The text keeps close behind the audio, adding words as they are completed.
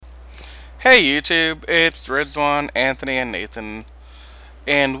Hey YouTube, it's Rizwan, Anthony, and Nathan,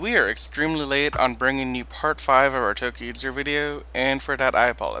 and we are extremely late on bringing you part 5 of our ToQger video, and for that I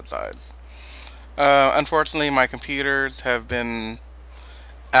apologize. Unfortunately, my computers have been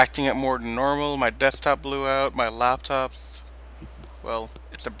acting up more than normal. My desktop blew out, my laptop's, well,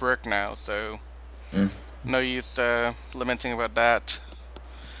 it's a brick now, so Mm. no use lamenting about that.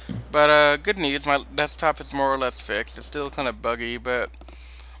 But good news, my desktop is more or less fixed. It's still kind of buggy, but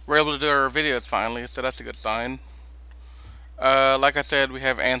we're able to do our videos finally, so that's a good sign. Like I said, we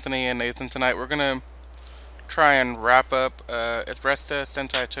have Anthony and Nathan tonight. We're gonna try and wrap up. It's Ressha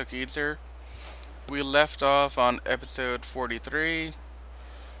Sentai ToQger. We left off on episode 43.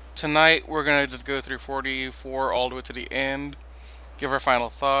 Tonight we're gonna just go through 44 all the way to the end, give our final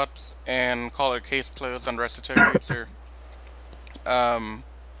thoughts, and call it case closed on Ressha ToQger. Um,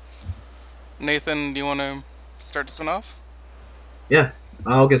 Nathan, do you want to start this one off? Yeah,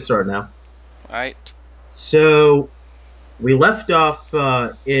 I'll get started now. Alright. So we left off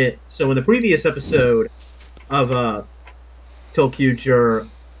in the previous episode of ToQger,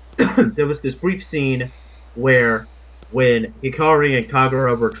 there was this brief scene where when Hikari and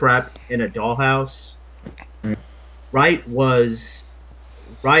Kagura were trapped in a dollhouse, Right was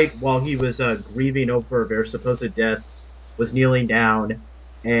Right while he was grieving over their supposed deaths was kneeling down,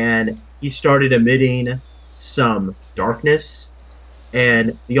 and he started emitting some darkness.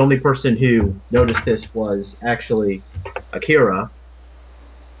 And the only person who noticed this was actually Akira.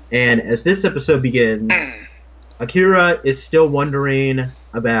 And as this episode begins, Akira is still wondering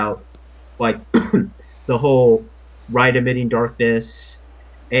about like the whole right emitting darkness,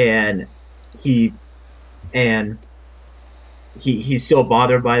 and he and he's still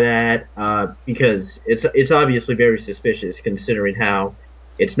bothered by that because it's obviously very suspicious considering how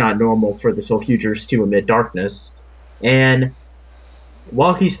it's not normal for the Soulfugers to emit darkness. And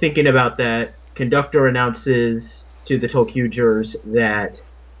while he's thinking about that, Conductor announces to the ToQgers that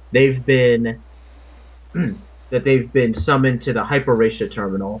they've been that they've been summoned to the Hyperratia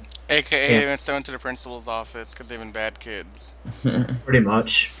terminal, AKA, and they went sent to the principal's office because they've been bad kids. pretty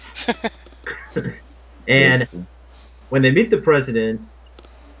much. And Basically. when they meet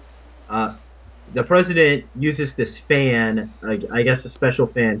uh, the president uses this fan, I guess a special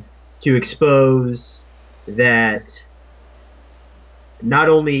fan, to expose that not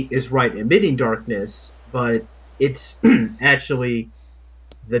only is Right emitting darkness, but it's actually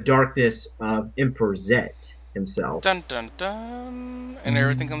the darkness of Emperor Zet himself. Dun dun dun! And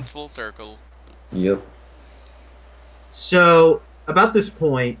everything comes full circle. Yep. So about this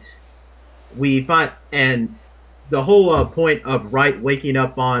point, we find, and the whole point of Right waking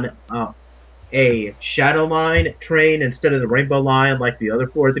up on a Shadow Line train instead of the Rainbow Line like the other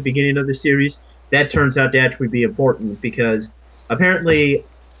four at the beginning of the series, that turns out to actually be important because apparently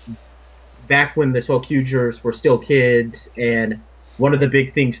back when the ToQgers were still kids, and one of the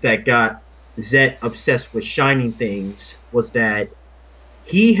big things that got Zet obsessed with shining things was that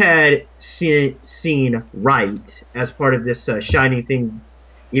he had seen Right as part of this shining thing,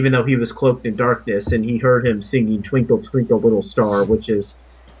 even though he was cloaked in darkness, and he heard him singing "Twinkle Twinkle Little Star," which is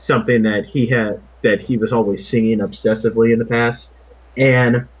something that he was always singing obsessively in the past.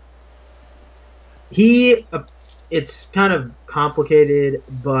 And he, it's kind of complicated,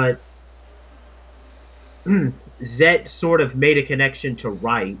 but Zet sort of made a connection to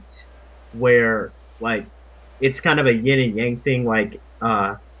Right, where like it's kind of a yin and yang thing. Like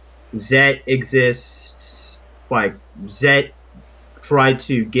Zet exists, like Zet tried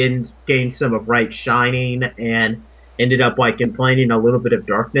to gain some of Right shining and ended up like implanting a little bit of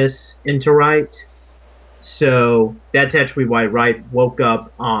darkness into Right. So that's actually why Right woke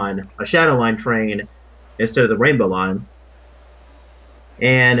up on a Shadow Line train instead of the Rainbow Line.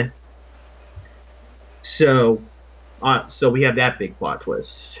 And so so we have that big plot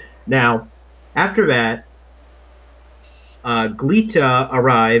twist. Now, after that, Glita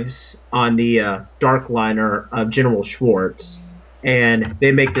arrives on the Dark Liner of General Schwartz, and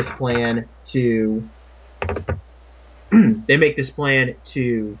they make this plan to they make this plan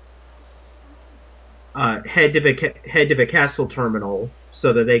to head to the castle terminal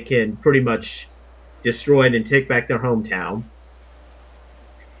so that they can pretty much destroy it and take back their hometown.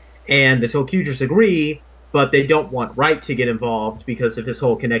 And the ToQgers agree, but they don't want Right to get involved because of his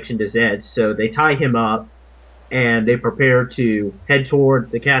whole connection to Zed. So they tie him up, and they prepare to head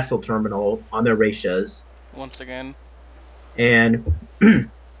toward the castle terminal on their Reshas. Once again. And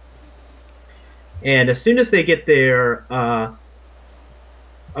and as soon as they get there,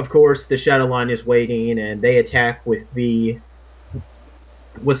 of course, the Shadow Line is waiting, and they attack with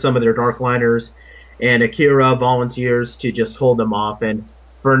some of their Dark Liners. And Akira volunteers to just hold them off, and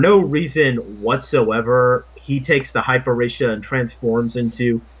for no reason whatsoever, he takes the Hyper Ressha and transforms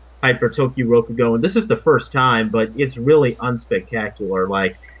into Hyper Tokyo Rokugo. And this is the first time, but it's really unspectacular.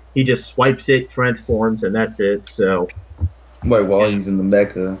 Like, he just swipes it, transforms, and that's it. So, Like while yeah. he's in the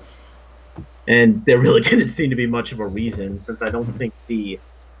mecha. And there really didn't seem to be much of a reason, since I don't think the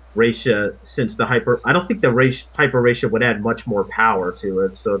I don't think the Hyper Ressha would add much more power to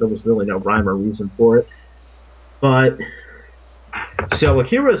it. So there was really no rhyme or reason for it. But so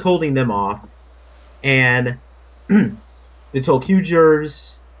Akira is holding them off, and the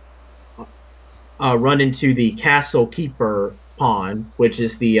ToQgers run into the castle keeper pawn, which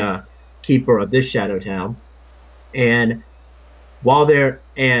is the keeper of this shadow town. And while the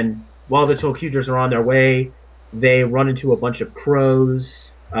ToQgers are on their way, they run into a bunch of crows,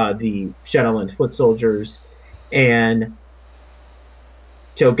 the Shadowlands foot soldiers, and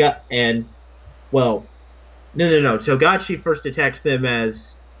Toga and well, no. Togachi first attacks them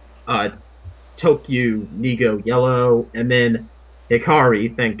as uh, Tokyo Nigo Yellow, and then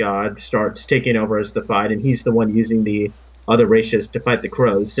Hikari, thank God, starts taking over as the fight, and he's the one using the other races to fight the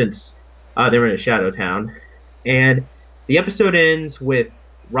crows since they're in a shadow town. And the episode ends with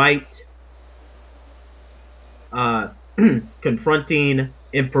Wright uh, confronting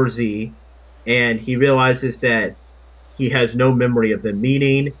Emperor Z, and he realizes that he has no memory of the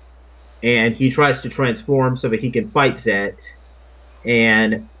meeting, and he tries to transform so that he can fight Zet,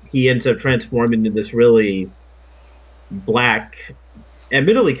 and he ends up transforming into this really black,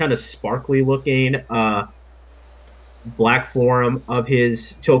 admittedly kind of sparkly looking black form of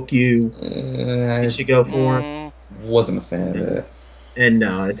his Tokyo I Ichigo form. Mm, wasn't a fan of that. And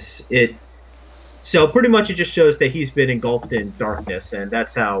no, it's it. So pretty much it just shows that he's been engulfed in darkness, and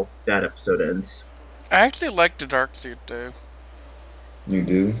that's how that episode ends. I actually like the dark suit though. You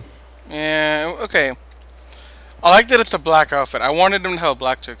do? Yeah, okay. I like that it's a black outfit. I wanted him to have a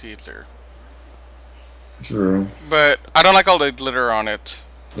black Tokietsu. True. But I don't like all the glitter on it.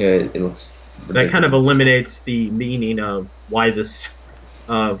 Yeah, it looks That kind of ridiculous. eliminates the meaning of why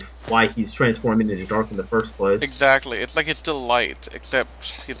he's transforming into dark in the first place. Exactly. It's like he's still light,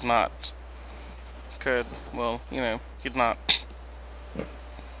 except he's not. Because, well, he's not.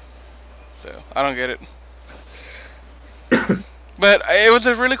 So, I don't get it. But it was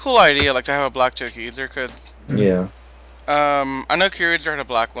a really cool idea, like to have a black Tokietsu, because Yeah. I know Kiri's had a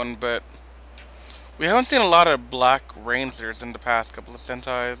black one, but we haven't seen a lot of black Rangers in the past couple of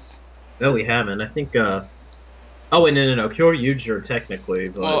Sentais. No, we haven't. I think. Oh, wait, no. Kyoryuger technically,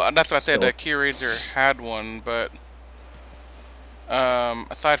 but Well, that's what I said. still. Kiri's had one, but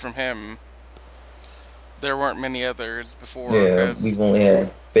aside from him, there weren't many others before. Yeah, Because we've only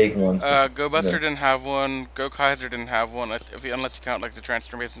had fake ones. Go Buster Yeah. didn't have one. Go Kaiser didn't have one. Unless you count like the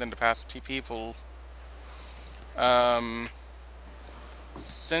transformations into past T people. Um,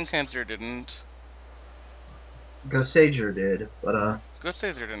 Sincancer didn't. Gosager did, but Go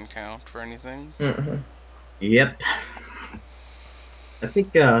Caesar didn't count for anything. Mhm. yep. I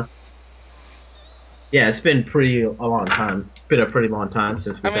think yeah, it's been pretty a long time. It's been a pretty long time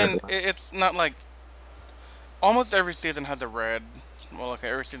since I we've had mean, one. it's not like almost every season has a red. Well, okay,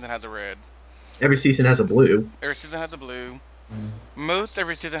 every season has a red. Every season has a blue, Every season has a blue. Most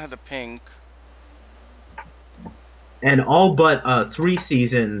every season has a pink. and all but 3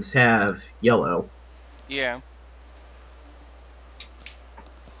 seasons have yellow. Yeah.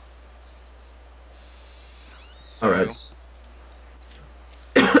 All right.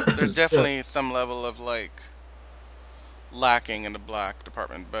 So there's So, definitely some level of like lacking in the black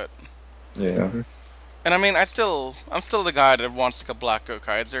department, but Yeah. mhm. and I mean, I'm still the guy that wants like a black Go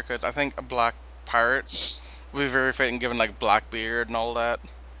Kaiser because I think a black pirate would be very fitting given like black beard and all that.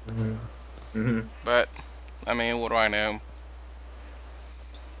 Mhm. But I mean, what do I know?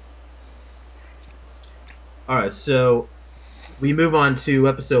 All right, so we move on to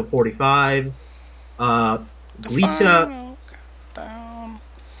episode 45. Uh, The Glita final countdown.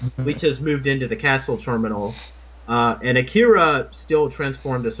 Glita's moved into the castle terminal, and Akira, still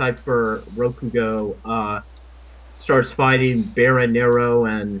transformed as Hyper Rokugo, starts fighting Baronero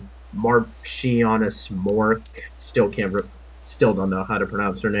and Marchianus Mork. Still don't know how to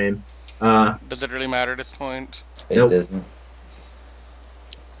pronounce her name. Does it really matter at this point? It Nope. doesn't.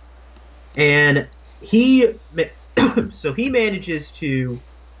 And so he manages to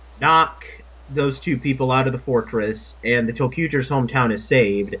knock those two people out of the fortress, and the ToQger's hometown is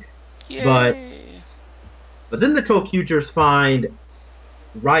saved. But Yay! but then the ToQgers find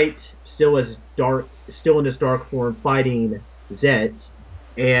Wright still in his dark form, fighting Zet,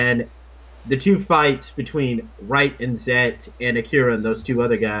 and the two fights between Wright and Zet and Akira and those two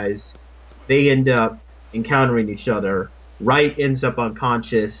other guys, they end up encountering each other Wright ends up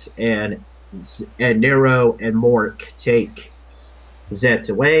unconscious, and Nero and Mork take Zet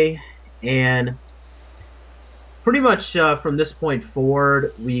away, and pretty much from this point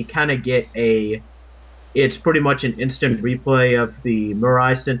forward, we kind of get a. It's pretty much an instant replay of the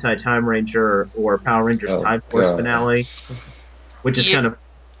Mirai Sentai Time Ranger or Power Rangers Oh Time Force god. finale, which is Yeah, kind of.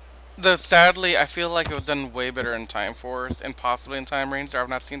 though sadly, I feel like it was done way better in Time Force and possibly in Time Ranger. I've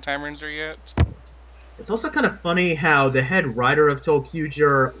not seen Time Ranger yet. It's also kind of funny how the head writer of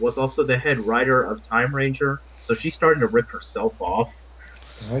ToQger was also the head writer of Time Ranger, so she's starting to rip herself off.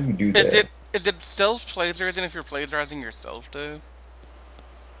 How you do Is that? it self plagiarizing if you're plagiarizing yourself, though?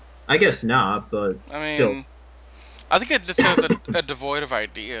 I guess not, but I still. mean, I think it just shows a devoid of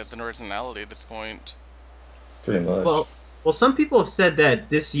ideas and originality at this point. Pretty much. Well, some people have said that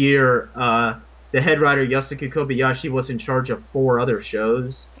this year, the head writer Yasuke Kobayashi was in charge of 4 other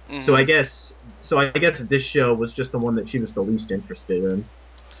shows. So I Mm-hmm. guess, so I guess this show was just the one that she was the least interested in.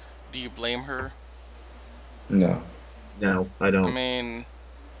 Do you blame her? No. No, I I don't. mean,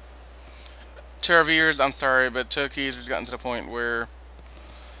 to our viewers, I'm sorry, but Toki's has gotten to the point where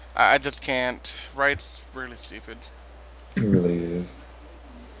I just can't. Right's really stupid. It really is.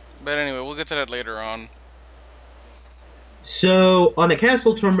 But anyway, we'll get to that later on. So on the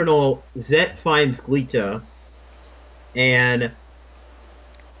castle terminal, Zet finds Gleeta, and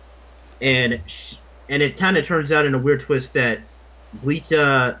and sh- and it kind of turns out in a weird twist that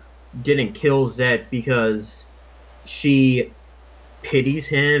Gleeta didn't kill Zet because she pities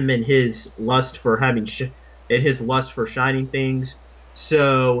him and his lust for and his lust for shining things.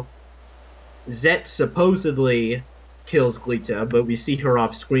 So Zet supposedly kills Gleeta, but we see her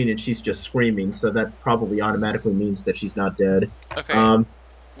off screen and she's just screaming, so that probably automatically means that she's not dead. Okay, Um,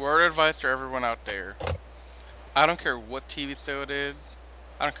 word of advice to everyone out there. I don't care what TV show it is.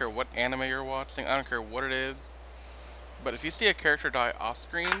 I don't care what anime you're watching. I don't care what it is. But if you see a character die off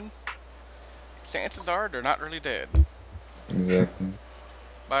screen, chances are they're not really dead. Exactly.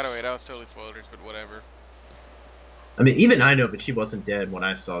 By the way, that was totally spoilers, but whatever. I mean, even I know that she wasn't dead when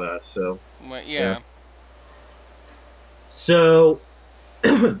I saw that, so But yeah. yeah, So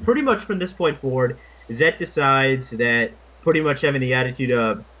pretty much from this point forward, Zet decides that pretty much having the attitude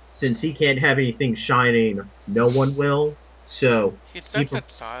of since he can't have anything shining, no one will. So he's he, such a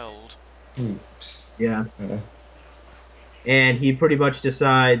child. Oops. yeah, Uh, and he pretty much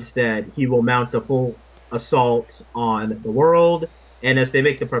decides that he will mount a full assault on the world. And as they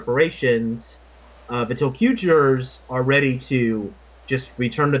make the preparations, the Tokugers are ready to just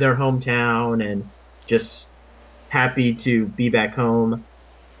return to their hometown and just happy to be back home.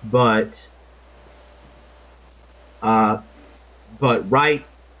 But uh, Wright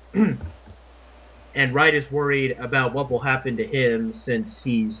and Wright is worried about what will happen to him since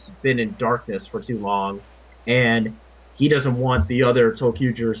he's been in darkness for too long, and he doesn't want the other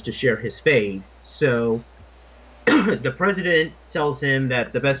Tokugers to share his fate. So the president tells him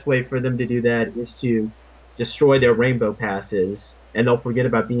that the best way for them to do that is to destroy their rainbow passes, and they'll forget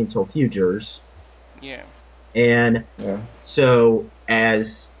about being Tokugers. Yeah. And yeah. so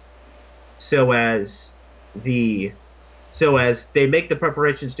as so as the so as they make the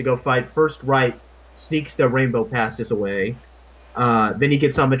preparations to go fight, first Wright sneaks the rainbow passes away. Then he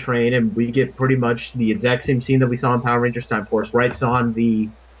gets on the train, and we get pretty much the exact same scene that we saw in Power Rangers Time Force. Wright's on the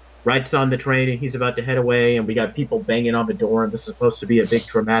train, and he's about to head away, and we got people banging on the door, and this is supposed to be a big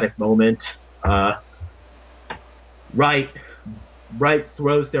dramatic moment. Uh, Wright Wright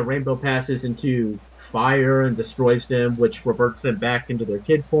throws their rainbow passes into fire and destroys them, which reverts them back into their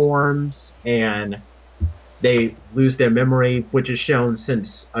kid forms, and they lose their memory, which is shown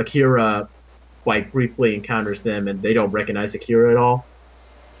since Akira quite briefly encounters them, and they don't recognize Akira at all.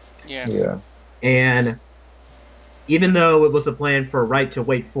 Yeah. Yeah. And even though it was a plan for Wright to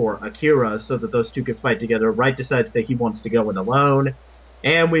wait for Akira so that those two could fight together, Wright decides that he wants to go in alone.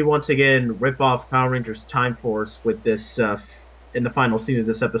 And we once again rip off Power Rangers Time Force with this in the final scene of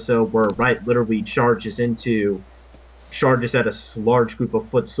this episode where Wright literally charges at a large group of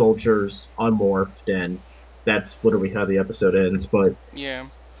foot soldiers unmorphed, and that's literally how the episode ends. But Yeah.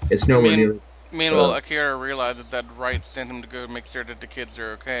 it's nowhere Mean, near. meanwhile, Uh, Akira realizes that Wright sent him to go make sure that the kids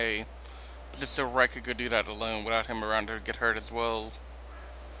are okay, just so Wright could go do that alone without him around to get hurt as well.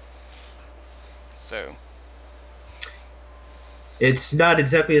 So, It's not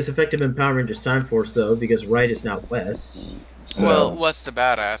exactly as effective in Power Rangers Time Force though, because Wright is not Wes. well, no. Wes the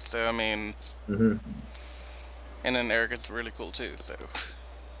badass. So I mean, Hmm. and then Eric is really cool too. So,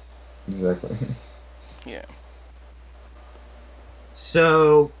 Exactly. yeah.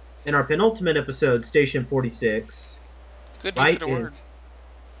 So in our penultimate episode, Station 46, Good use of Wright the is word.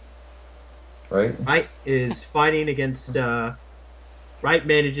 right? Right is fighting against Right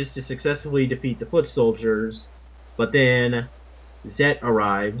manages to successfully defeat the foot soldiers, but then Zet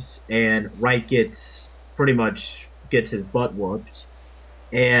arrives and Right gets pretty much gets his butt whooped,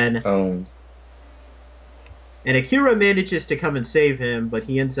 and Um, Akira manages to come and save him, but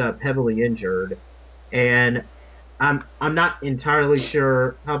he ends up heavily injured. And I'm not entirely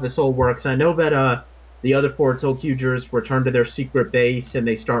sure how this all works. I know that the other four ToQgers return to their secret base and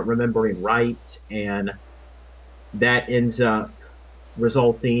they start remembering Right, and that ends up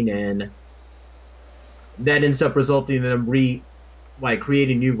resulting in resulting in them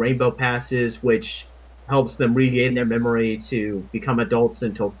creating new rainbow passes, which helps them regain their memory to become adults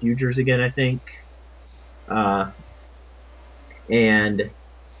and ToQgers again, I think. Uh, and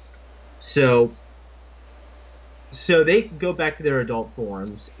so they go back to their adult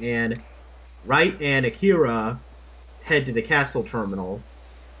forms, and Right and Akira head to the castle terminal,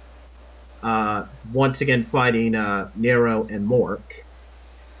 once again fighting Nero and Mork.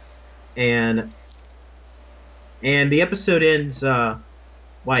 And the episode ends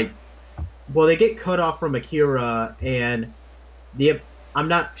like they get cut off from Akira, and the I'm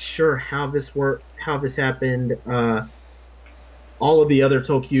not sure how this happened. All of the other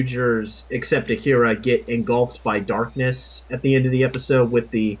ToQgers except Akira get engulfed by darkness at the end of the episode with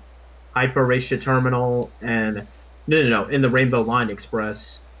the Ressha terminal and no in the Rainbow Line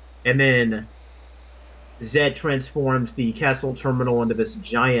Express, and then Zed transforms the castle terminal into this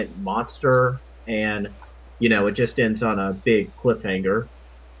giant monster, and it just ends on a big cliffhanger.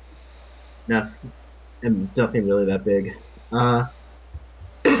 Nothing, and nothing really that big. yeah.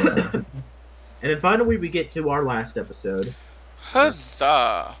 And then finally we get to our last episode.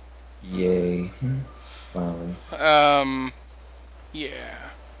 Huzzah! Yay. Finally. Um, yeah.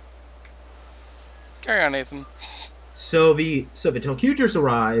 Carry on, Nathan. So the ToQgers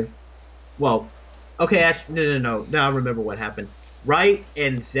arrive. Well, okay, actually, no. Now I remember what happened. Right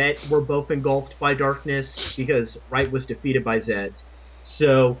and Zet were both engulfed by darkness because Right was defeated by Zet.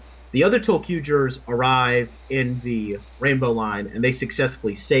 So the other ToQgers arrive in the Rainbow Line and they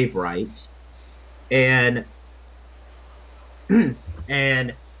successfully save Right. And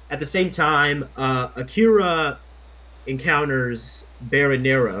and at the same time, Akira encounters Baron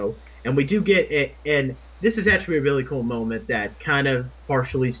Nero, and we do get it. And this is actually a really cool moment that kind of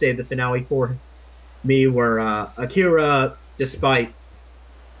partially saved the finale for me, where Akira, despite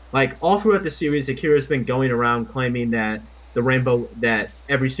all throughout the series, Akira's been going around claiming that that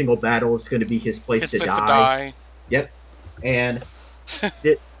every single battle is going to be his place His to place to die. die. Yep, and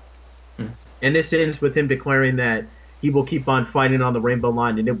it, this ends with him declaring that he will keep on fighting on the Rainbow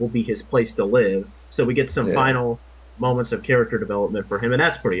Line and it will be his place to live. So we get some Yeah, final moments of character development for him, and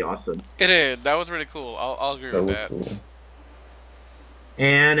that's pretty awesome. It is. That was really cool. I'll agree that with was that. cool.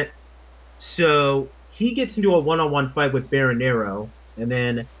 And so he gets into a one-on-one fight with Baron Nero, and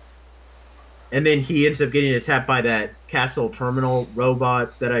then he ends up getting attacked by that castle terminal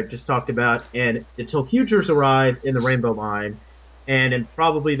robot that I just talked about. And the ToQgers arrive in the Rainbow Line, and in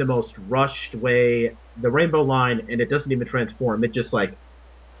probably the most rushed way, the Rainbow Line, and it doesn't even transform. It just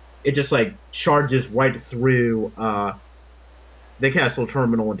charges right through the castle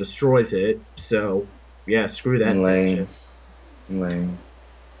terminal and destroys it. So yeah, screw that Lame. tension. Lame.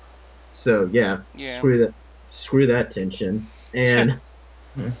 So yeah, Yeah. screw that tension. And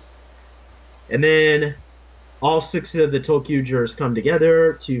then all six of the ToQgers come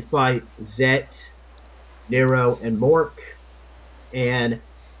together to fight Zet, Nero, and Mork. And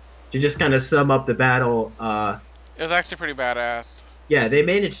to just kind of sum up the battle, It was actually pretty badass. yeah, It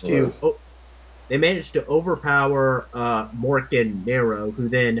was. they managed to overpower Mork and Nero, who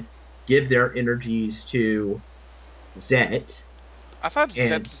then give their energies to Zet. I thought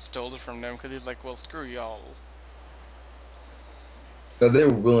Zed And stole it from them because he's like, well, screw y'all. But they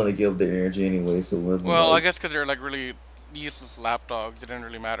were willing to give their energy anyway, so it wasn't Well, I like, guess because they're like really useless lapdogs. It didn't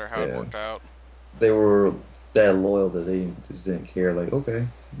really matter how it yeah, worked out. they were that loyal that they just didn't care. Like, okay,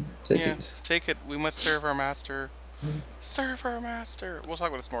 take Yeah, it. take it. We must serve our master. Serve our master. We'll talk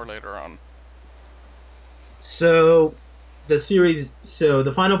about this more later on. so the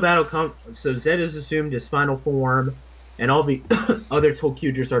final battle comes. So Zed is assumed his final form, and all the other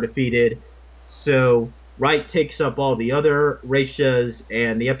Tokugers are defeated. So Right takes up all the other Reshas,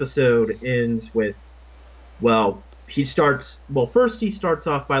 and the episode ends with, first he starts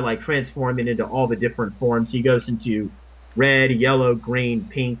off by transforming into all the different forms. He goes into red, yellow, green,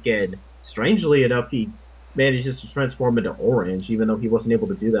 pink, and strangely enough, he manages to transform into orange, even though he wasn't able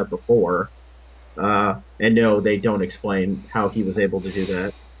to do that before. And no, they don't explain how he was able to do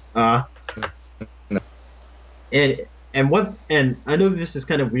that. Uh, No, and I know this is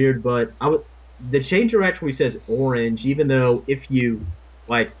kind of weird, but the changer actually says orange, even though if you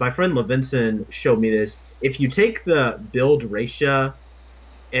like my friend Levinson showed me this, if you take the build Ressha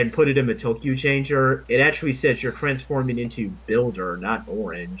and put it in the Tokyo changer, it actually says you're transforming into builder, not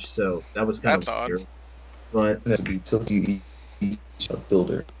orange. So that was kind of That's odd. weird. But That would be Tokyo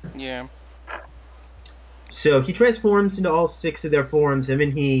Builder. Yeah. so he transforms into all six of their forms, and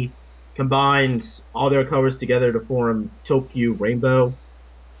then he combines all their colors together to form Tokyo Rainbow.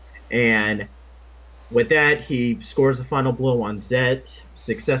 And with that, he scores a final blow on Zet,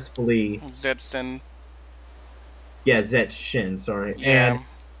 successfully, Zetsun. yeah, Zet Shin, sorry. And Yeah.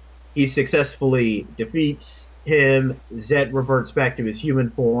 he successfully defeats him. Zet reverts back to his human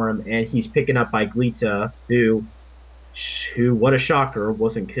form, and he's picking up by Glita, who, what a shocker,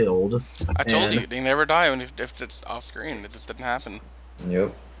 wasn't killed. I told And you, they never die when if it's off screen. It just didn't happen.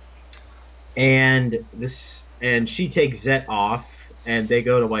 Yep. and she takes Zet off, and they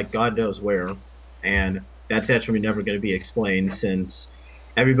go to like God knows where, and that's actually never going to be explained since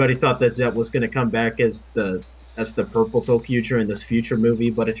everybody thought that Zet was going to come back as the purple future in this future movie,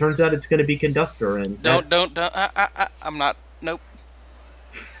 but it turns out it's going to be Conductor, and that Don't. I'm not. Nope.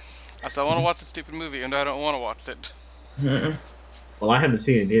 I still want to watch the stupid movie, and I don't want to watch it. well, I haven't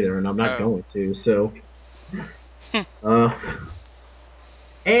seen it either, and I'm not Oh. going to. So, uh,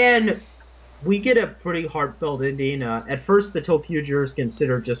 and we get a pretty heartfelt ending. At first, the ToQgers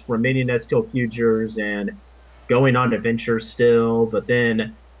consider just remaining as ToQgers and going on adventures still, but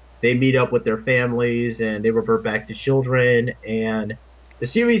then they meet up with their families and they revert back to children. And the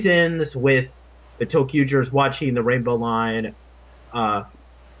series ends with the ToQgers watching the Rainbow Line uh,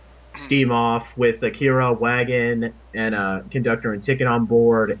 steam off with Akira, Wagon, and Conductor and Ticket on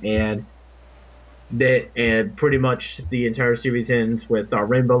board, and pretty much the entire series ends with our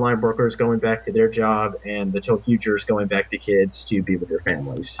Rainbow Line workers going back to their job and the ToQgers going back to kids to be with their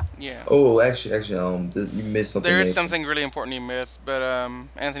families. Yeah. Oh, actually, you missed something There is there. something really important you missed, but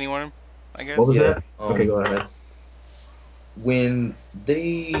Anthony, you want to? I What was guess. Yeah. that? Okay, go ahead. When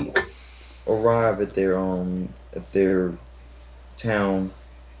they arrive at their town,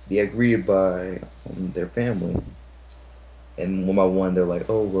 they are greeted by their family, and one by one, they're like,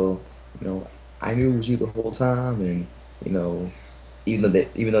 "Oh well, you know, I knew it was you the whole time," and you know, even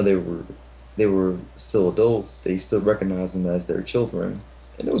though they were still adults, they still recognize them as their children,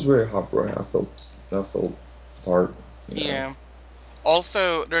 and it was very heartbreaking. I felt part, you know. Yeah.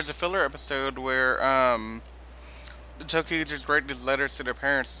 Also, there's a filler episode where the Tokyo write these letters to their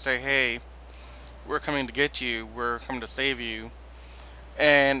parents to say, "Hey, we're coming to get you. We're coming to save you."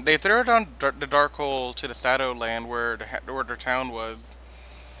 And they throw it on the dark hole to the Shadow Land where their town was.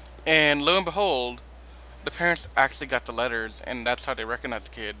 And lo and behold, the parents actually got the letters, and that's how they recognize the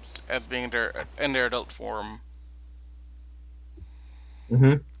kids as being their in their adult form.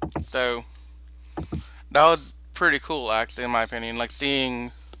 Hmm. So that was pretty cool, actually, in my opinion. Like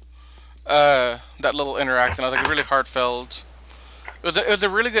seeing that little interaction, I was like really heartfelt. It was a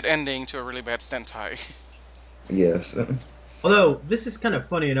really good ending to a really bad Sentai. Yes. Although this is kind of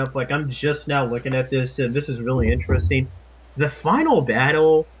funny enough, like I'm just now looking at this, and this is really interesting. The final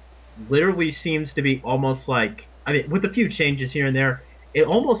battle literally seems to be almost like, I mean, with a few changes here and there, it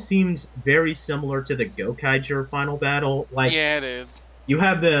almost seems very similar to the Gokaiger final battle. Like Yeah, it is. you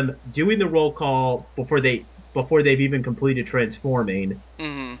have them doing the roll call before they've even completed transforming.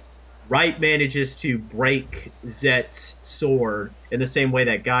 Mm-hmm. Wright manages to break Zet's sword in the same way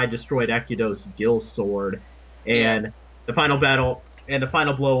that Guy destroyed Akudo's Gil's sword, Yeah. and the final battle and the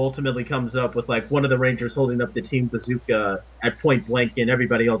final blow ultimately comes up with like one of the Rangers holding up the team bazooka at point blank and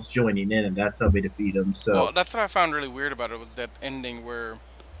everybody else joining in, and that's how they defeat him. Well, So, that's what I found really weird about it was that ending where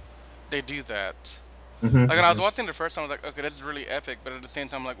they do that. Like when I was mhm. watching the first time, I was like, okay, this is really epic. But at the same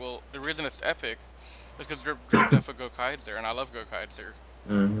time, like, well, the reason it's epic is because they're drinking up for Gokaiser, and I love Gokaiser.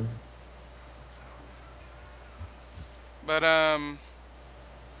 Hmm. But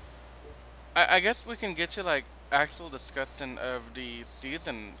I guess we can get to like actual discussion of the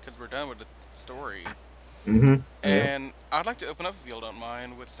season because we're done with the story. Mhm. Yeah. And I'd like to open up, if you all don't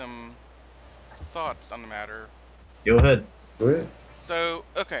mind, with some thoughts on the matter. Go ahead. Go ahead. So,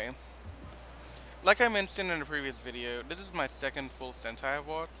 okay, like I mentioned in the previous video, this is my second full Sentai I've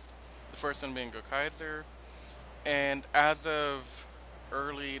watched. The first one being Gokaiser, and as of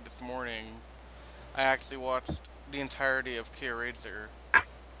early this morning, I actually watched the entirety of Kyoreizer,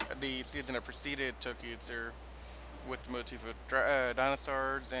 the season that preceded ToQger, with the motif of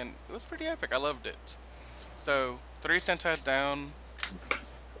dinosaurs, and it was pretty epic. I loved it. So, three Sentais down,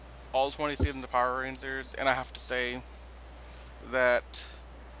 all 20 seasons of Power Rangers, and I have to say that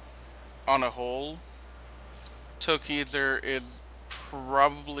on a whole, ToQger is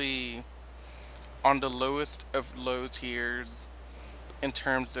probably on the lowest of low tiers in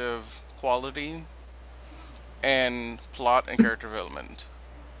terms of quality and plot and character development.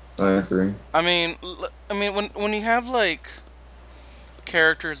 I agree. I mean, when you have like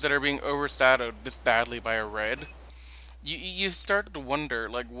characters that are being overshadowed this badly by a red, you start to wonder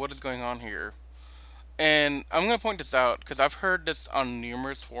like what is going on here. And I'm gonna point this out because I've heard this on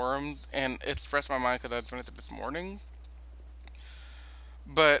numerous forums, and it's fresh in my mind because I was finished it this morning.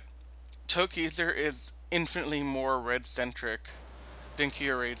 But ToQger is infinitely more red centric than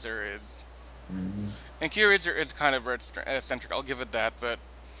Kyorazer is. Hmm. And Kyorazer is kind of red centric, I'll give it that, but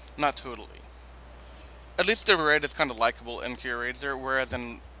not totally. At least the red is kind of likable in Kyorazer, whereas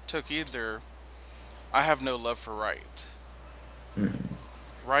in ToQger, I have no love for Right.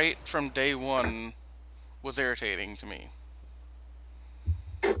 Right from day one was irritating to me.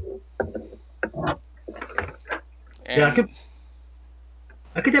 Yeah, And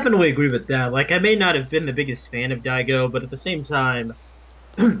I could definitely agree with that. Like, I may not have been the biggest fan of Daigo, but at the same time,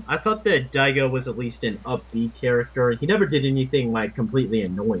 I thought that Daigo was at least an upbeat character. He never did anything like completely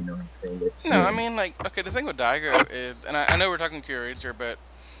annoying or anything. It's no, I mean, like, okay, the thing with Daigo is, and I know we're talking Kyorazer, but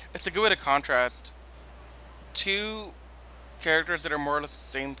it's a good way to contrast two characters that are more or less the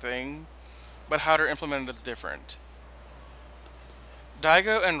same thing, but how they're implemented is different.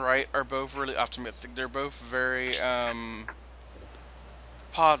 Daigo and Wright are both really optimistic. They're both very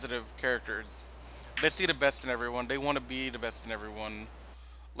positive characters. They see the best in everyone. They want to be the best in everyone.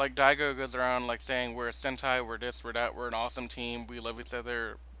 Like Daigo goes around like saying we're a Sentai, we're this, we're that, we're an awesome team, we love each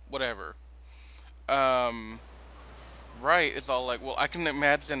other, whatever. Um, Wright is all like, well, I can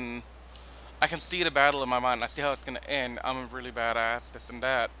imagine, I can see the battle in my mind. I see how it's gonna end. I'm a really badass, this and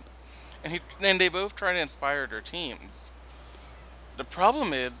that. And they both try to inspire their teams. The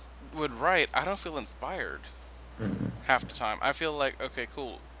problem is with Wright, I don't feel inspired half the time. I feel like, okay,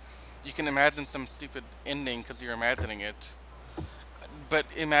 cool. You can imagine some stupid ending because you're imagining it, but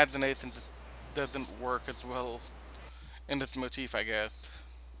imagination just doesn't work as well in this motif, I guess.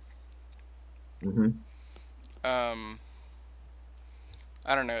 hmm Um,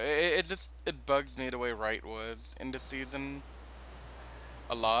 I don't know. It just it bugs me the way Wright was in this season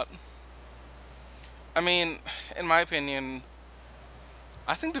a lot. I mean, in my opinion,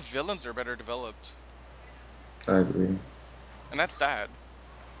 I think the villains are better developed, I agree. and that's sad.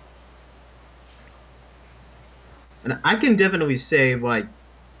 and I can definitely say like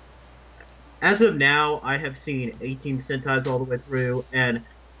as of now, I have seen 18 Sentais all the way through, and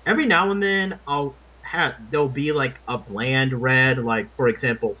every now and then there'll be like a bland red, like for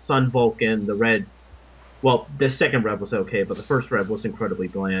example, Sun Vulcan, the red. Well, the second red was okay, but the first red was incredibly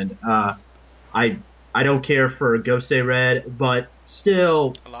bland. I I don't care for Gosei Red, but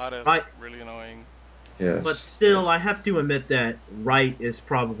still, A lot I is really annoying. but Yes. still, I Yes. have to admit that Right is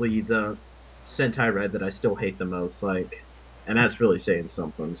probably the Sentai Red that I still hate the most. Like, and that's really saying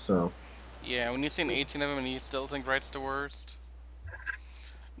something. So. Yeah, when you've seen 18 of them and you still think Wright's the worst.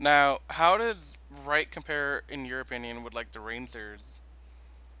 Now, how does Wright compare, in your opinion, with like the Rangers,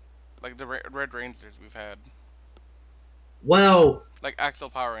 like the Red Rangers we've had, Well, like Axel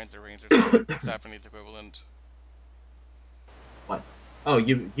Power Rangers are like Japanese equivalent. what? Oh,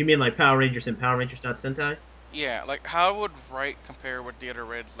 you mean like Power Rangers and Power Rangers not Sentai? Yeah, like how would Wright compare with the other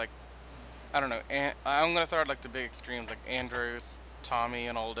Reds? Like I don't know. I'm gonna throw out like the big extremes, like Andros, Tommy,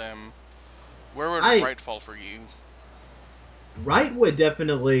 and all them. Where would I Wright fall for you? Right would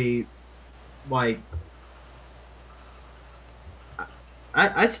definitely like.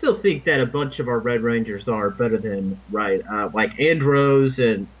 I still think that a bunch of our Red Rangers are better than Right. Like Andros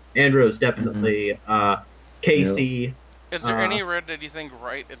Hmm. definitely. Yep. Casey. Is there Uh, any Red that you think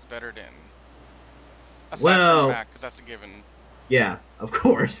Wright is better than, aside from well, Mac? Because that's a given. yeah, of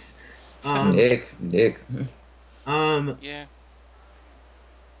course. Um, Nick. um, Yeah,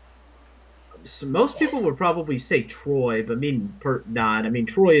 so most people would probably say Troy, but not. I mean,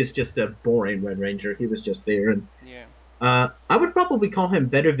 Troy is just a boring Red Ranger. He was just there, and yeah, I would probably call him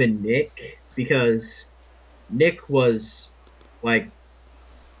better than Nick because Nick was like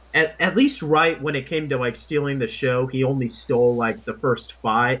at least right when it came to like stealing the show. He only stole like the first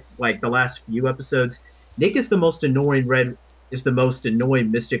five, like the last few episodes. Nick is the most annoying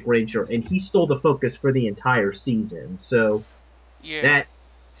Mystic Ranger, and he stole the focus for the entire season. yeah, That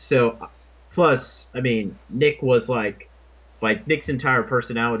so plus, I mean, Nick was like Nick's entire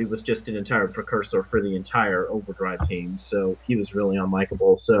personality was just an entire precursor for the entire Overdrive team. So he was really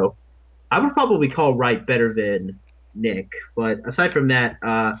unlikable. So I would probably call Wright better than Nick. But aside from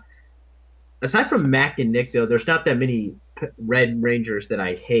Mac and Nick, though, there's not that many Red Rangers that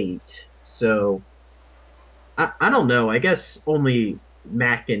I hate. So I don't know. I guess only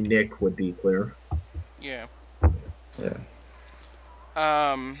Mac and Nick would be clear. Yeah. Yeah.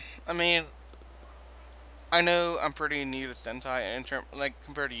 I mean, I know I'm pretty new to Sentai in term like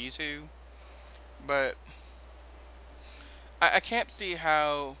compared to you two, but I can't see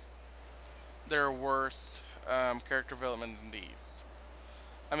how there are worse character development than these.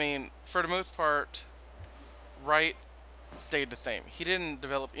 I mean, for the most part, Wright stayed the same. He didn't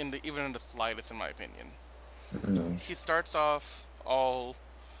develop even in the slightest, in my opinion. No. He starts off all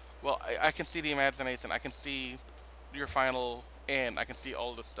well. I can see the imagination. I can see your final end. I can see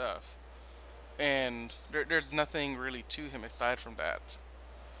all the stuff, and there's nothing really to him aside from that.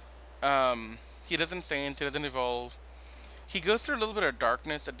 He doesn't change. He doesn't evolve. He goes through a little bit of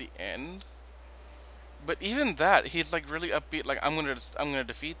darkness at the end, but even that, he's like really upbeat. Like I'm gonna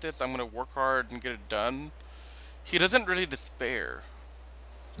defeat this. I'm gonna work hard and get it done. He doesn't really despair.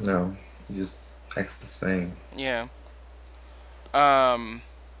 No. He just acts the same. Yeah. Um.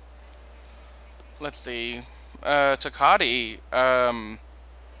 Let's see. Takati.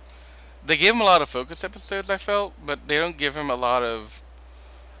 They gave him a lot of focus episodes. I felt, but they don't give him a lot of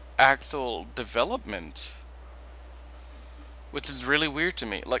actual development, which is really weird to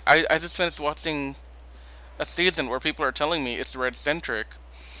me. Like I just finished watching a season where people are telling me it's red centric,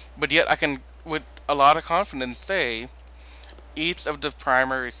 but yet I can with a lot of confidence say each of the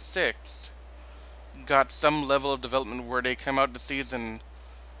primary six got some level of development where they come out the season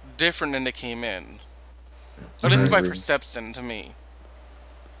different than they came in. Or at I least Hmm. by agree. perception to me.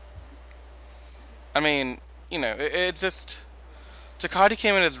 I mean, it's just Takati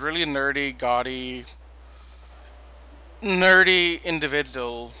came in as really nerdy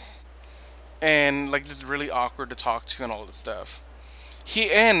individual, and like just really awkward to talk to and all this stuff.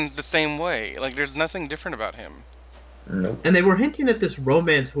 He ends the same way. Like there's nothing different about him. Nope. And they were hinting at this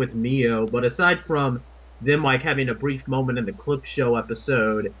romance with Mio, but aside from them like having a brief moment in the clip show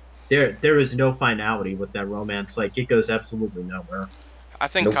episode, there is no finality with that romance. Like it goes absolutely nowhere. I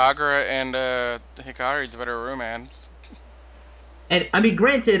think Nope. Kagura and Hikari's a better romance. And I mean,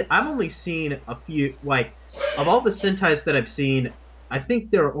 granted, I've only seen a few. Like of all the Sentais that I've seen, I think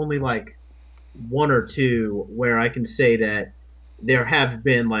there are only like one or two where I can say that there have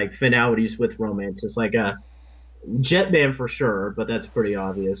been like finalities with romance. It's like a Jetman for sure, but that's pretty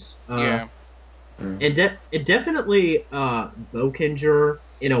obvious. Yeah. Mm. And definitely Bokenger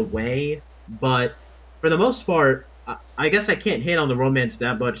in a way, but for the most part, I guess I can't hate on the romance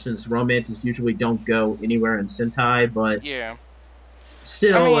that much since romances usually don't go anywhere in Sentai. But Yeah. I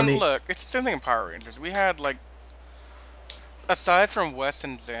still, I mean, mean, look, it's the same thing in Power Rangers. We had like aside from Wes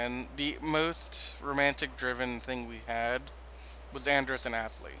and Zen, the most romantic driven thing we had was Andros and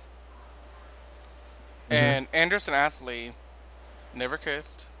Ashley. mhm. And Andros and Ashley never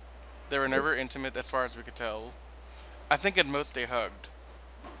kissed. They were never intimate as far as we could tell. I think at most they hugged.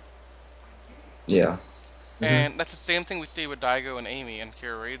 Yeah. Mhm. And that's the same thing we see with Daigo and Amy and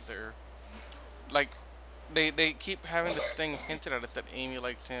Kira Razor. Like they keep having this thing hinted at us that Amy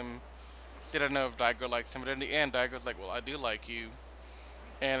likes him. Still don't know if Daigo likes him, but in the end Daigo's like, well, I do like you.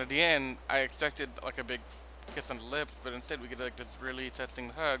 And at the end, I expected like a big kiss on the lips, but instead we get like this really touching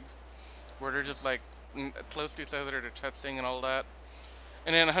hug where they're just like close to each other, they're touching and all that.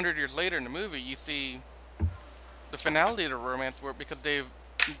 And then 100 years later in the movie, you see the finality of the romance where because they've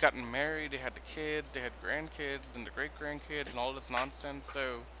gotten married, they had the kids, they had grandkids, and the great grandkids, and all this nonsense.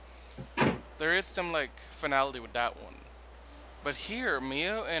 So there is some like finality with that one. But here,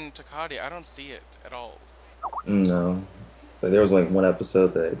 Mio and Takati, I don't see it at all. No. Like there was like one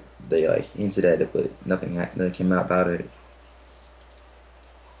episode that they like hinted at it, but nothing came out about it.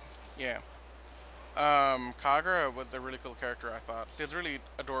 Yeah. Kagura was a really cool character, I thought. She was really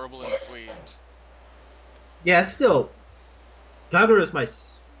adorable and sweet. Yeah, still, Kagura is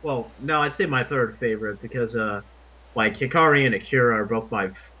well, no, I'd say my third favorite because like Hikari and Akira are both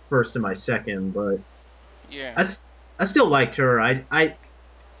my first and my second, but Yeah. I, I still liked her. I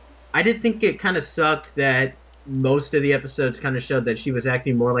did think it kind of sucked that most of the episodes kind of showed that she was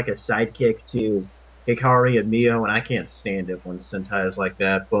acting more like a sidekick to Hikari and Mio, and I can't stand it when Sentai is like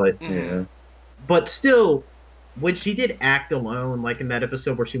that. Mm-hmm. Yeah. But still, when she did act alone, like in that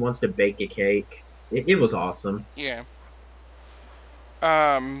episode where she wants to bake a cake, it was awesome. Yeah.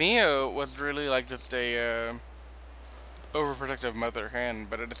 Mio was really like just a overprotective mother hen,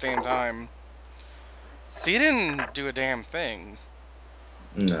 but at the same time, she didn't do a damn thing.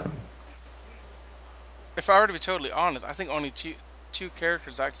 No. If I were to be totally honest, I think only two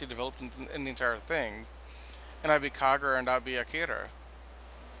characters actually developed in the entire thing, and I'd be Kagura and I'd be Akira.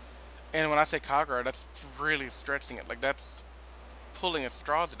 And when I say Kagura, that's really stretching it. Like that's pulling at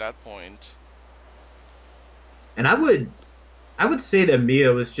straws at that point. And I would say that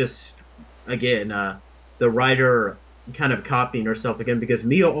Mio is just again. the writer kind of copying herself again because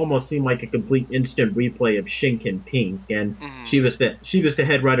Mia almost seemed like a complete instant replay of Shinken Pink, and Mm-hmm. she was the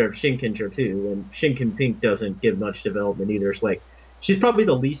head writer of Shinkenger too, and Shinken Pink doesn't give much development either. It's like she's probably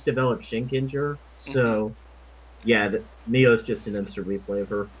the least developed Shinkenger, Mm-hmm. so yeah, Mio's just an instant replay of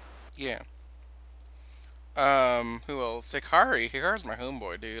her. Yeah. Who else? Hikari. Hikari's my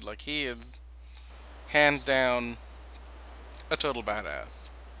homeboy, dude. Like, he is hands down a total badass.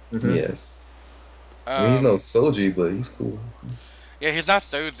 Hmm. Yes. I mean, he's no Um, Soji, but he's cool. yeah, he's not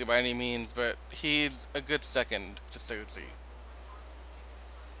Sozi by any means, but he's a good second to Sozi.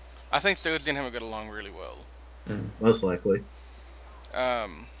 I think Sozi and him would get along really well. Mm. Most likely.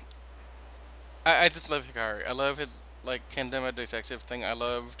 Um, I just love Hikari. I love his like Kendama detective thing. I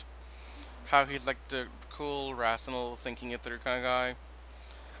loved how he's like the cool, rational, thinking it through kind of guy.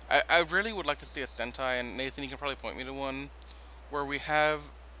 I really would like to see a Sentai, and Nathan, you can probably point me to one where we have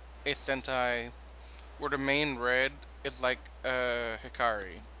a Sentai where the main red is like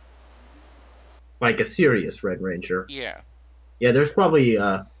Hikari. Like a serious Red Ranger. Yeah. Yeah, there's probably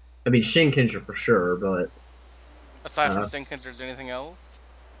I mean Shinkenger for sure, but Aside from uh Sinkins, there's anything else?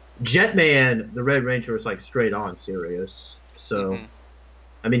 Jetman, the Red Ranger, is like straight on serious. Mm-hmm. So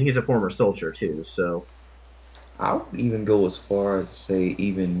I mean he's a former soldier too, so I would even go as far as say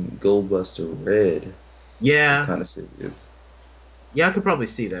even Goldbuster Red is yeah, kind of serious. yeah, I could probably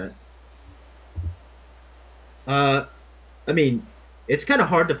see that. Uh I mean, it's kind of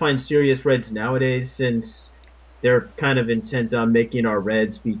hard to find serious Reds nowadays since they're kind of intent on making our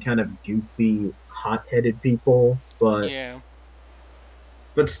Reds be kind of goofy, hot-headed people, Yeah.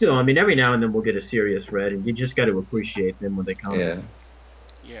 but still, I mean, every now and then we'll get a serious Red, and you just got to appreciate them when they come. Yeah.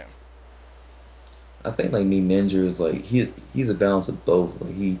 Yeah. I think like me Ninja is like he's a balance of both.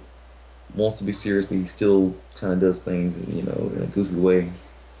 Like he wants to be serious, but he still kind of does things, in a goofy way.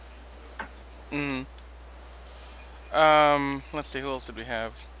 Mm. Let's see, who else did we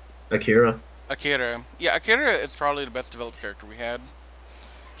have? Akira. Akira. Yeah, Akira is probably the best developed character we had.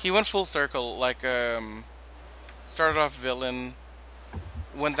 He went full circle, like, started off villain,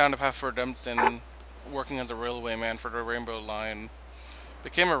 went down the path for redemption, working as a railway man for the Rainbow Line,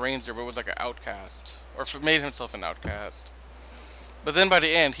 became a ranger but was like an outcast, or made himself an outcast. But then by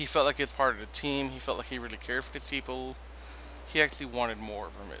the end, he felt like he was part of the team, he felt like he really cared for these people, he actually wanted more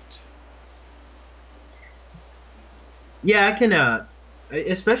from it. Yeah, I can.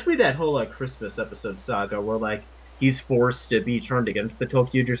 Especially that whole Christmas episode saga where he's forced to be turned against the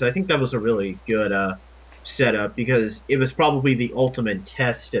ToQgers. I think that was a really good setup because it was probably the ultimate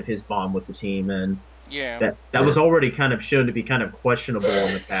test of his bond with the team, and Yeah. that Yeah. was already kind of shown to be kind of questionable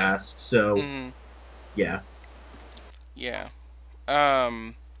in the past. So Mm, yeah, yeah.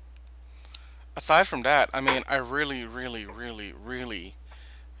 Um, Aside from that, I mean, I really, really, really, really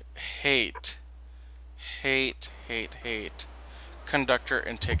hate, hate conductor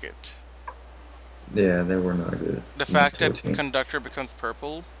and ticket. Yeah, they were not good. The Not fact to a that team. conductor becomes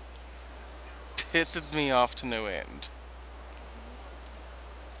purple pisses me off to no end.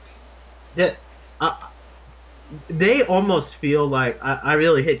 that they almost feel like I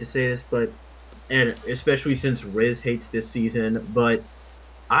really hate to say this, but and especially since Riz hates this season, but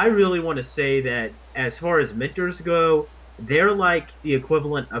I really want to say that as far as mentors go, they're like the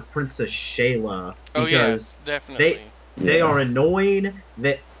equivalent of Princess Shayla Oh because yes, they definitely. they Yeah. are annoying.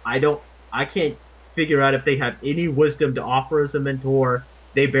 That I can't figure out if they have any wisdom to offer as a mentor.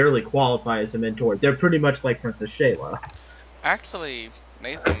 They barely qualify as a mentor. They're pretty much like Princess Shayla. Actually,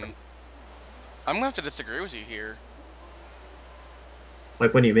 Nathan, I'm gonna have to disagree with you here.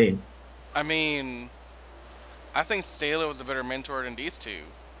 Like, what do you mean? I mean, I think Sailor was a better mentor than these two.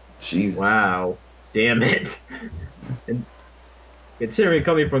 Jesus. Wow, damn it! And considering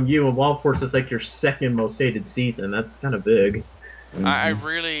coming from you and Wild Force is like your second most hated season, that's kind of big. I Hmm.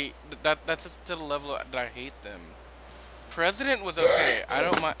 really that's just to the level that I hate them. President was okay. I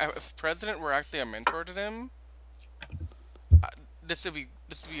don't mind if President were actually a mentor to them. I- this would be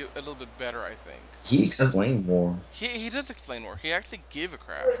a little bit better, I think. He Uh, explained more. He does explain more. He actually give a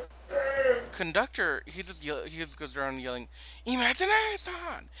crap. Conductor, he just goes around yelling,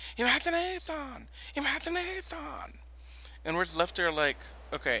 "Imagination, imagination, imagination," and we're just left there like,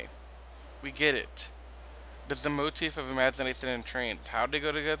 okay, we get it. There's the motif of imagination and trains. How they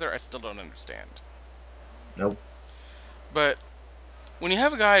go together, I still don't understand. nope. But when you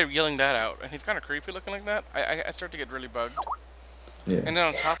have a guy yelling that out and he's kind of creepy looking like that, I start to get really bugged. Yeah. And then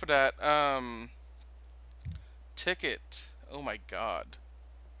on top of that, Ticket. Oh my god.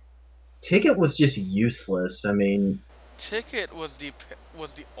 Ticket was just useless. I mean, Ticket was the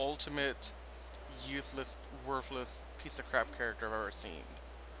ultimate useless, worthless piece of crap character I've ever seen.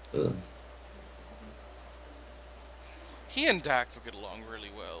 Ugh. He and Dax would get along really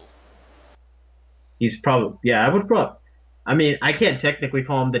well. He's probably yeah. I would probably. I mean, I can't technically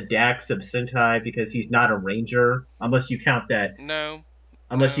call him the Dax of Sentai because he's not a ranger, No,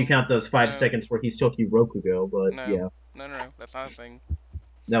 unless you no, count those five no, seconds where he's Tokyo Rokugo. But no, yeah, no. That's not a thing.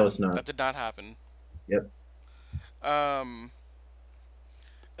 that was not. That did not happen. Yep. Um,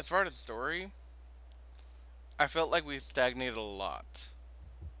 as far as the story, I felt like we stagnated a lot.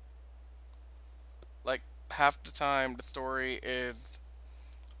 Like half the time, the story is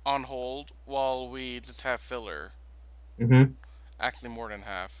on hold while we just have filler. Hmm. Actually, more than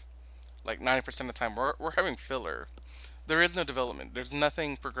half. Like 90% of the time, we're having filler. There is no development. There's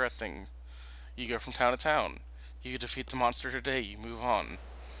nothing progressing. You go from town to town. You defeat the monster today. You move on.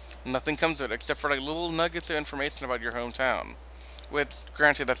 Nothing comes of it except for like little nuggets of information about your hometown. Which,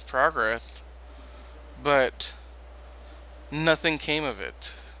 granted, that's progress, but nothing came of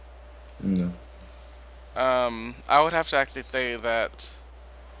it. No. I would have to actually say that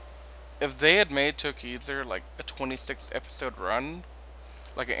if they had made ToQger like a 26 episode run,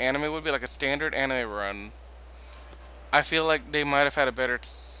 like an anime would be like a standard anime run, I feel like they might have had a better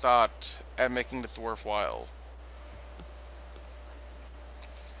shot at making this worthwhile.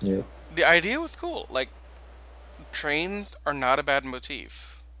 Yep. The idea was cool. Like trains are not a bad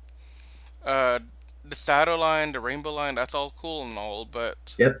motif. Uh, the saddle line, the rainbow line, that's all cool and all,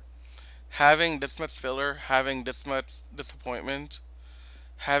 but Yep. having this much filler, having this much disappointment,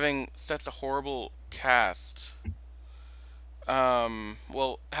 having such a horrible cast,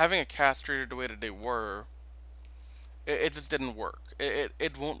 well, having a cast treated the way that they were, it just didn't work.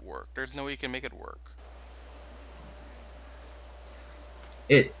 It won't work. There's no way you can make it work.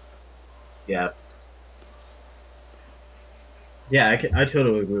 It. Yeah. Yeah. I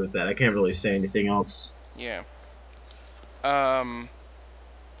totally agree with that. I can't really say anything else. Yeah. Um,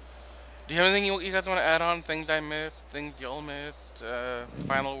 do you have anything you guys want to add on? Things I missed, things y'all missed,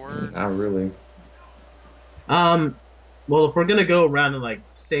 final Not words? really. Um. Well, if we're gonna go around and like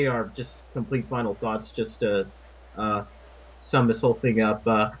say our just complete final thoughts, just to uh sum this whole thing up,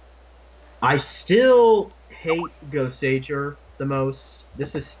 I still hate Gosager the most.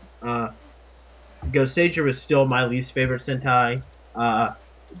 This is Gosager is still my least favorite Sentai.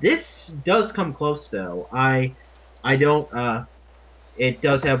 This does come close though. I don't it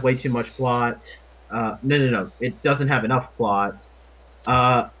does have way too much plot. No. It doesn't have enough plot.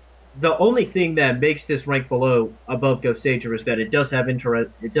 Uh the only thing that makes this rank below above Gosager is that it does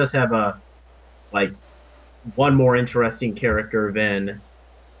have a like one more interesting character than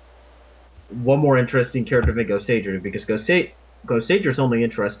Gosager because Gosager's only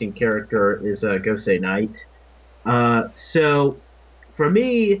interesting character is Gosei Knight. So for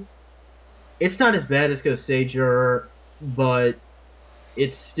me, it's not as bad as Gosager, but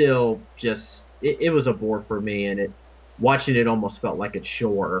it's still just it was a bore for me, and it watching it almost felt like a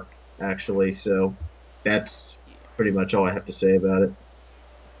chore actually. So that's pretty much all I have to say about it.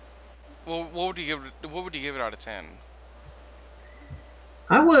 Well, what would you give it? What would you give it out of 10?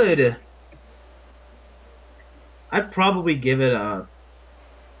 I would I'd probably give it a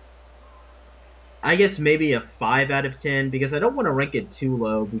I guess maybe a 5 out of 10 because I don't want to rank it too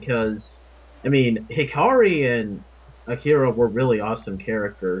low because I mean Hikari and Akira were really awesome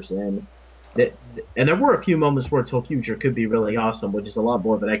characters that and there were a few moments where ToQger could be really awesome, which is a lot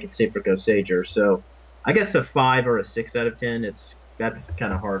more than I could say for Gosager. So I guess a 5 or a 6 out of 10. That's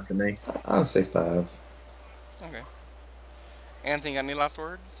kind of hard for me. I'll say 5. Okay. Anthony, got any last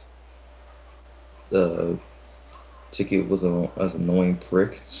words? Uh, Ticket was an annoying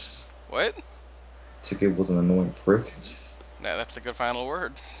prick. What? Ticket was an annoying prick. No, that's a good final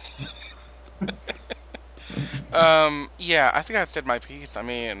word. Yeah, I think I said my piece. I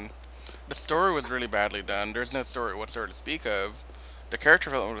mean, the story was really badly done. There's no story whatsoever to speak of. The character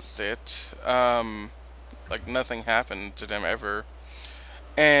development was sit. Like nothing happened to them ever.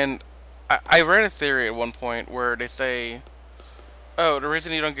 And I read a theory at one point where they say, "Oh, the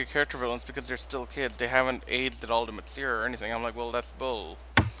reason you don't get character development is because they're still kids. They haven't aged at all to mature or anything." I'm like, well, that's bull.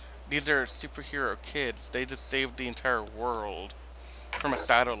 These are superhero kids. They just saved the entire world from a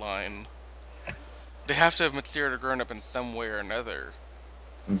shadow line. They have to have matured or grown up in some way or another.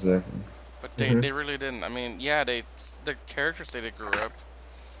 Exactly. But Hmm. they really didn't. I mean, yeah, the characters say they grew up.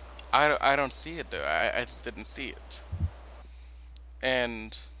 I don't see it though. I just didn't see it.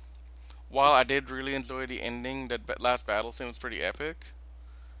 And while I did really enjoy the ending, that last battle scene was pretty epic.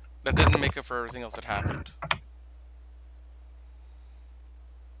 That didn't make up for everything else that happened.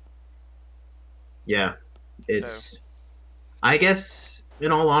 Yeah, So it's I guess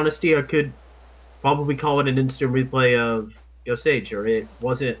in all honesty, I could probably call it an instant replay of Gosager. It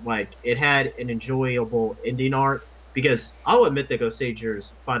wasn't like it had an enjoyable ending arc, Because I'll admit that Ghost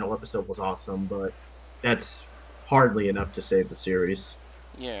Sager's final episode was awesome, but that's hardly enough to save the series.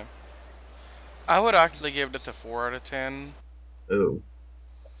 Yeah. I would actually give this a 4 out of 10. Oh,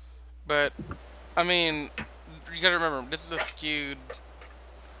 But, I mean, you gotta remember, this is a skewed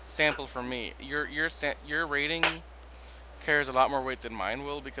sample for me. Your rating carries a lot more weight than mine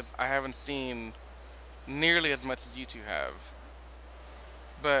will because I haven't seen nearly as much as you two have.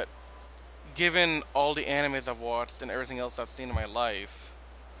 But given all the animes I've watched and everything else I've seen in my life,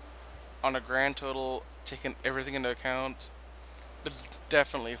 on a grand total, taking everything into account, this is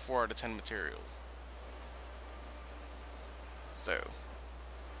definitely a 4 out of 10 material. So,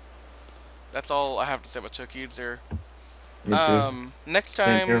 that's all I have to say about ToQger. Me too. Next same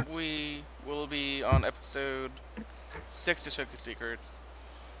time here. we will be on episode 6 of Tokyo Secrets.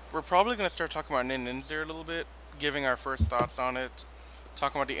 We're probably going to start talking about Ninja a little bit, giving our first thoughts on it,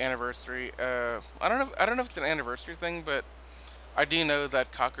 talking about the anniversary. I don't know if it's an anniversary thing, but I do know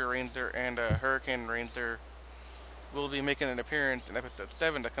that Cocker Ranger and Hurricane Ranger will be making an appearance in episode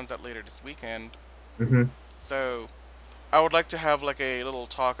 7 that comes out later this weekend. Hmm. So I would like to have like a little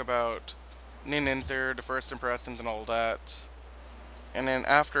talk about Ninja, the first impressions, and all that. And then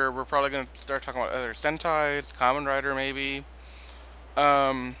after, we're probably going to start talking about other Sentais, Kamen Rider maybe.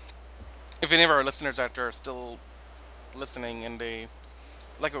 Um, if any of our listeners out there are still listening and they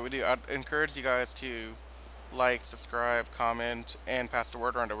like what we do, I'd encourage you guys to like, subscribe, comment, and pass the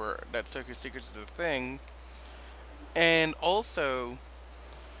word around that Tokyo Secrets is a thing. And also,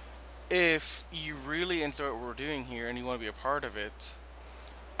 if you really enjoy what we're doing here and you want to be a part of it,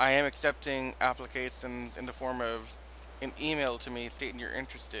 I am accepting applications in the form of an email to me stating you're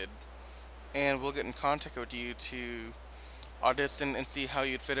interested, and we'll get in contact with you to audition and see how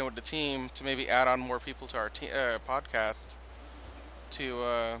you'd fit in with the team to maybe add on more people to our podcast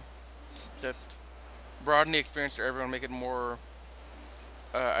to just broaden the experience for everyone, make it more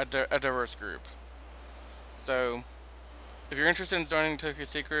a diverse group. So, if you're interested in joining Tokyo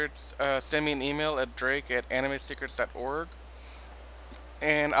Secrets, send me an email at drake@animesecrets.org,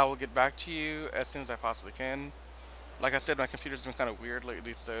 and I will get back to you as soon as I possibly can. Like I said, my computer's been kind of weird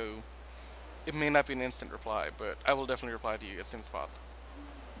lately, so it may not be an instant reply, but I will definitely reply to you as soon as possible.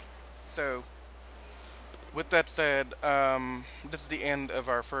 So, with that said, this is the end of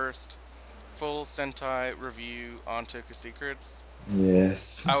our first full Sentai review on Tokyo Secrets.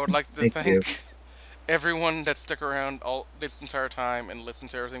 Yes. I would like to Thank you. thank everyone that stuck around all this entire time and listened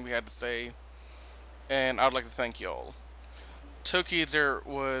to everything we had to say, and I would like to thank you all. Tokizer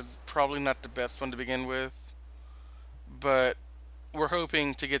was probably not the best one to begin with, but we're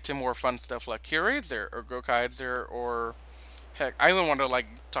hoping to get to more fun stuff like Kyuraizer or Gokaizer or heck, I even want to like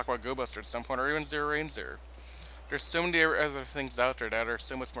talk about Go Buster at some point or even Zero Ranger. There's so many other things out there that are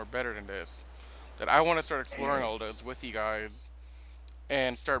so much more better than this that I want to start exploring all those with you guys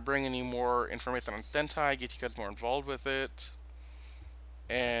and start bringing you more information on Sentai, get you guys more involved with it,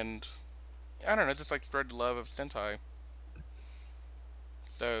 and I don't know, just like spread the love of Sentai.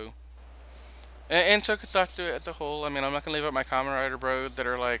 So, and Tokusatsu as a whole. I mean, I'm not gonna leave out my Kamen Rider bros that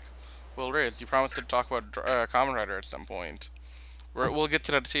are like, "Well, Riz, you promised to talk about Kamen Rider at some point. We'll get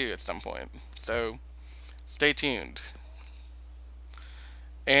to that too at some point." So, stay tuned.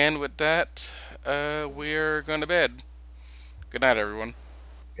 And with that, we're going to bed. Good night, everyone.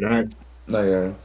 Good night. No, guys.